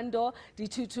 Aisha Pando,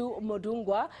 Ditutu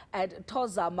Modungwa, and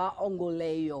Tozama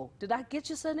Ongoleyo. Did I get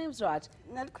your surnames right?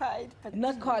 Not quite. But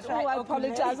not quite. Oh, I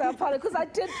apologize. I apologize, because I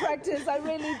did practice. I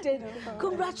really did.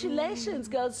 Congratulations,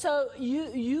 girls. So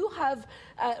you have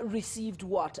received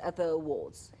what at the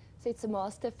awards? So it's a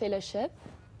master fellowship.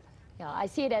 Yeah, I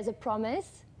see it as a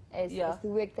promise, as the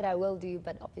work that I will do,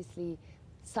 but obviously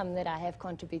some that I have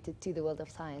contributed to the world of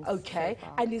science. Okay, so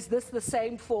and is this the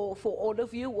same for all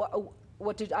of you?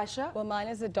 What did Aisha? Well, mine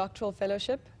is a doctoral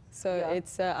fellowship, so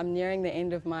it's I'm nearing the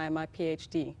end of my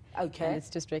PhD. Okay. And it's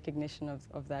just recognition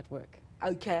of that work.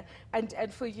 Okay,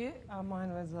 and for you?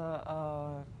 Mine was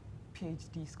a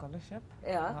PhD scholarship.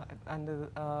 Yeah. And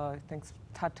I think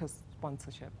Tata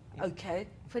sponsorship. Yes. Okay,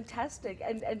 fantastic.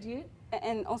 And you?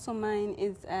 And also mine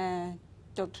is a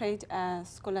doctorate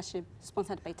scholarship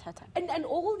sponsored by Tata. And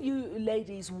all you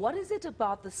ladies, what is it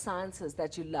about the sciences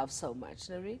that you love so much,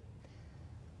 Noreen?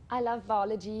 I love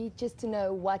biology, just to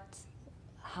know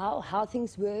how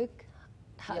things work,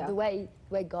 the way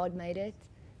God made it.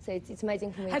 So it's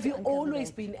amazing for me. Have you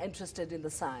always been interested in the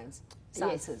sciences?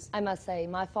 Yes, I must say.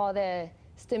 My father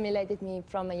stimulated me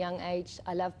from a young age.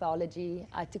 I love biology.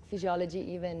 I took physiology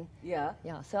even. Yeah.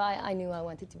 Yeah, so I knew I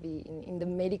wanted to be in the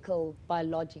medical,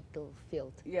 biological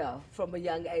field. Yeah, from a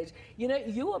young age. You know,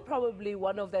 you are probably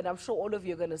one of them. I'm sure all of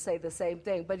you are going to say the same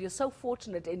thing, but you're so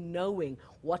fortunate in knowing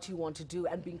what you want to do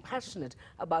and being passionate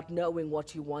about knowing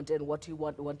what you want and what you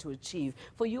want to achieve.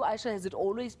 For you, Aisha, has it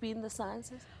always been the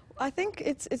sciences? I think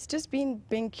it's just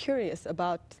being curious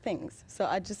about things. So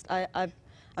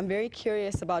I'm very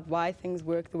curious about why things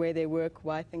work the way they work,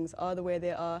 why things are the way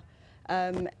they are.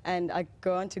 And I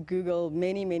go onto Google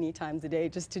many times a day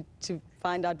just to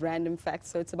find out random facts.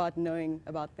 So it's about knowing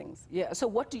about things. Yeah, so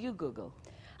what do you Google?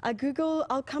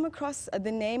 I'll come across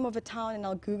the name of a town and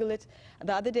I'll Google it.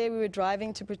 The other day we were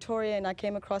driving to Pretoria and I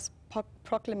came across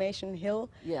Proclamation Hill.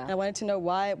 Yeah. And I wanted to know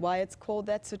why it's called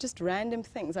that. So just random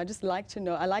things. I just like to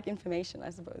know. I like information,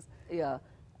 I suppose. Yeah.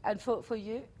 And for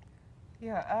you?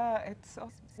 Yeah, it's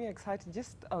me excited.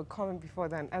 Just a comment before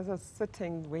then. As I was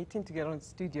sitting, waiting to get on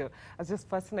studio, I was just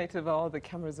fascinated by all the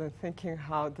cameras and thinking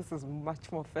how this is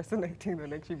much more fascinating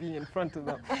than actually being in front of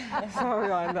them. So,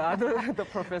 yeah, and the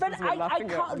professors were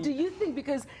laughing at me. Do you think,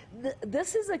 because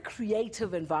this is a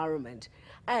creative environment,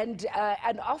 and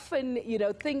often, you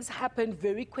know, things happen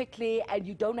very quickly and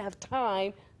you don't have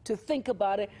time to think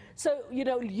about it. So, you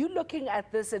know, you looking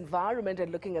at this environment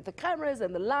and looking at the cameras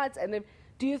and the lights, and then,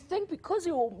 do you think because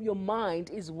your mind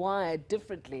is wired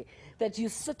differently, that you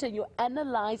sit and you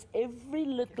analyze every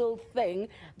little thing,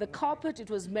 the carpet, it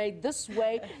was made this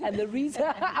way, and the reason,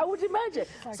 I would imagine.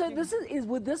 So this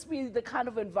would this be the kind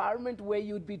of environment where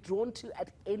you'd be drawn to at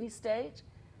any stage?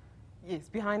 Yes,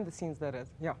 behind the scenes, that is,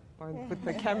 yeah. With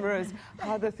the cameras,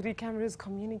 how the 3 cameras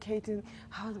communicating,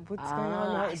 what's going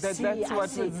on. That's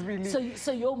what was really...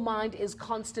 So your mind is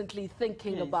constantly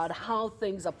thinking about how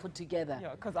things are put together.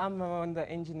 Yeah, because I'm on the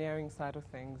engineering side of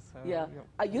things. So, yeah.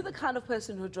 Are you the kind of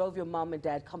person who drove your mom and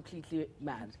dad completely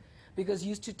mad? Because you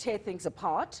used to tear things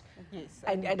apart, yes,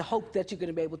 and hope that you're going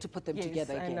to be able to put them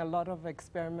together again. And a lot of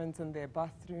experiments in their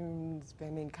bathrooms,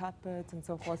 bending carpets and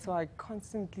so forth. So I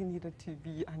constantly needed to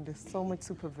be under so much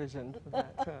supervision for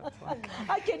that.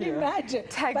 I can imagine.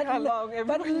 Tag along.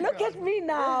 But look at me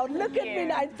now. Look at me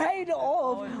now. I paid it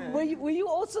off. Were you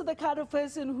also the kind of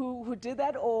person who did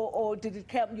that, or did it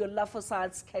come, your love for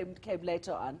science came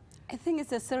later on? I think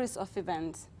it's a series of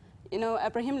events. You know,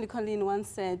 Abraham Lincoln once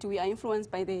said, we are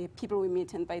influenced by the people we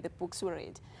meet and by the books we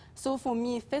read. So for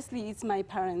me, firstly, it's my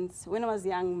parents. When I was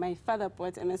young, my father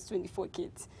bought MS-24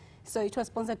 kits. So it was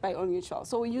sponsored by All Mutual.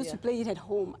 So we used to play it at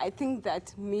home. I think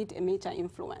that made a major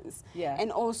influence. Yeah.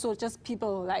 And also just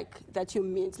people like that you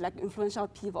meet, like influential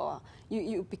people,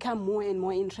 you become more and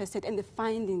more interested in the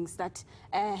findings that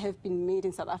have been made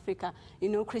in South Africa. You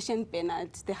know, Christian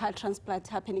Bernard, the heart transplant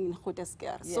happening in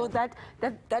Grootersdorp. Yeah. So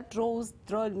that draws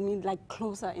me like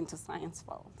closer into science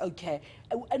field. Okay.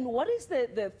 And what is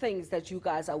the things that you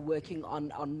guys are working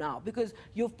on now? Because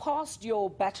you've passed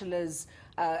your bachelor's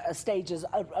stages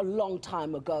a long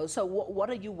time ago. So what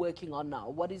are you working on now?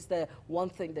 What is the one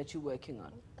thing that you're working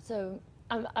on? So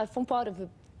I form part of a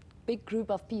big group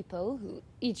of people who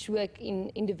each work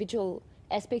in individual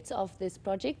aspects of this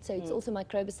project. So it's also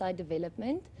microbicide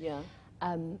development. Yeah.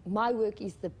 My work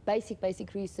is the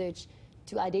basic research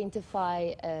to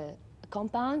identify a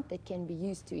compound that can be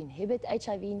used to inhibit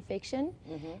HIV infection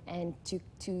and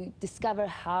to discover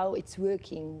how it's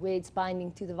working, where it's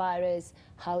binding to the virus,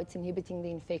 how it's inhibiting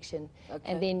the infection.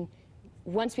 Okay. And then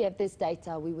once we have this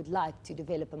data, we would like to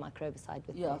develop a microbicide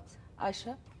with that.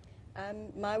 Aisha?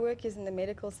 My work is in the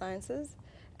medical sciences,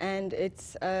 and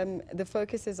it's the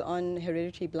focus is on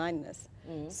hereditary blindness.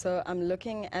 So I'm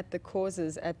looking at the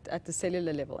causes at the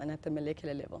cellular level and at the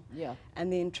molecular level. Yeah.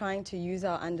 And then trying to use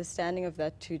our understanding of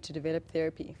that to develop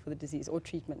therapy for the disease or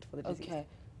treatment for the disease. Okay.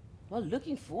 Well,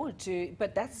 looking forward to,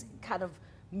 but that's kind of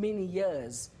many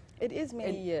years. It is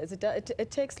many years.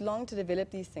 It takes long to develop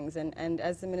these things, and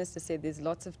as the minister said, there's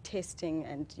lots of testing,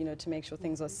 and you know, to make sure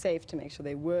things are safe, to make sure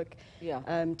they work,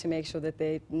 to make sure that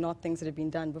they're not things that have been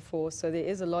done before. So there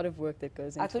is a lot of work that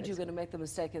goes into it. I thought you were going to make the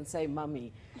mistake and say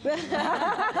mummy.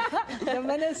 The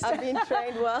minister. I've been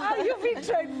trained well. Oh, you've been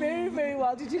trained very, very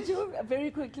well. Did you do it very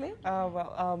quickly?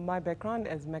 My background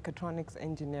is mechatronics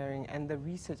engineering, and the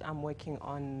research I'm working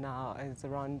on now is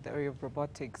around the area of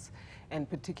robotics, and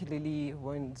particularly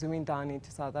when zooming down into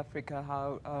South Africa,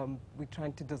 how we're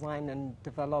trying to design and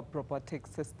develop robotic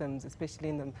systems, especially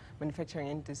in the manufacturing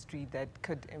industry, that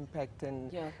could impact in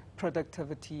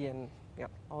productivity and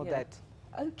all that.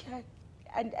 Okay.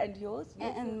 And yours?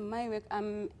 And my work,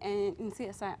 I'm in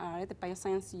CSIR, the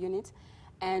bioscience unit,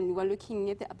 and we're looking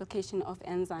at the application of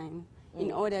enzyme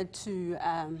in order to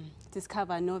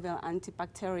discover novel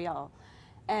antibacterial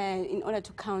in order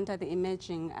to counter the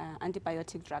emerging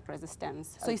antibiotic drug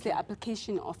resistance. So it's the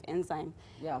application of enzyme.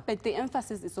 Yeah. But the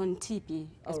emphasis is on TB,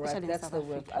 especially in South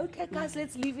Africa. Okay, guys,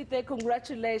 let's leave it there.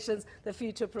 Congratulations, the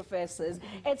future professors.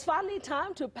 It's finally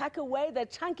time to pack away the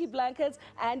chunky blankets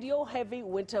and your heavy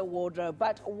winter wardrobe.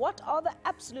 But what are the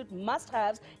absolute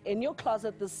must-haves in your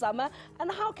closet this summer? And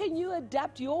how can you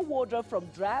adapt your wardrobe from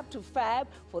drab to fab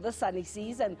for the sunny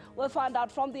season? We'll find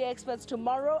out from the experts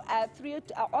tomorrow at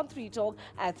on 3 Talk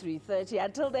at 3:30.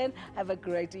 Until then, have a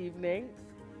great evening.